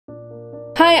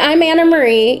Hi, I'm Anna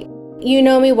Marie. You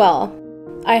know me well.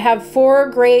 I have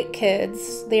 4 great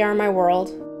kids. They are my world.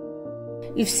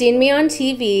 You've seen me on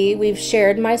TV. We've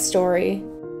shared my story.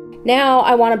 Now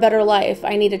I want a better life.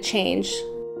 I need a change.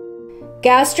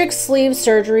 Gastric sleeve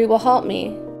surgery will help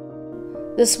me.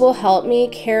 This will help me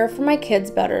care for my kids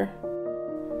better.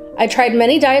 I tried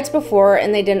many diets before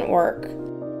and they didn't work.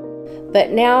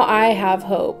 But now I have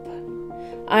hope.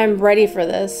 I'm ready for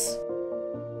this.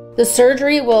 The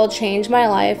surgery will change my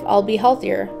life. I'll be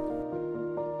healthier.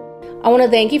 I want to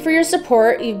thank you for your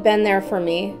support. You've been there for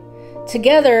me.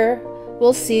 Together,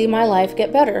 we'll see my life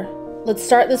get better. Let's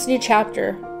start this new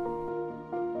chapter.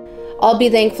 I'll be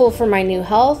thankful for my new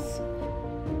health.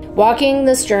 Walking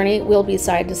this journey, we'll be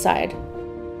side to side.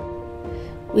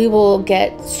 We will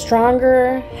get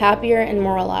stronger, happier, and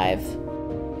more alive.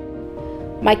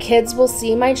 My kids will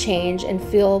see my change and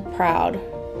feel proud.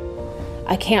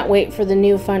 I can't wait for the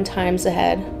new fun times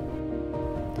ahead.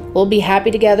 We'll be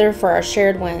happy together for our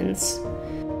shared wins.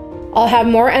 I'll have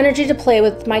more energy to play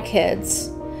with my kids.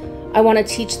 I want to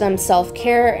teach them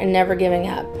self-care and never giving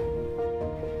up.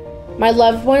 My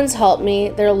loved ones help me.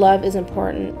 Their love is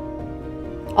important.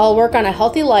 I'll work on a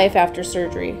healthy life after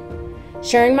surgery.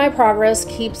 Sharing my progress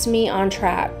keeps me on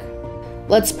track.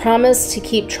 Let's promise to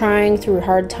keep trying through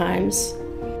hard times.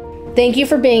 Thank you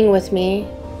for being with me.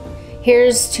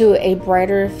 Here's to a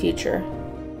brighter future.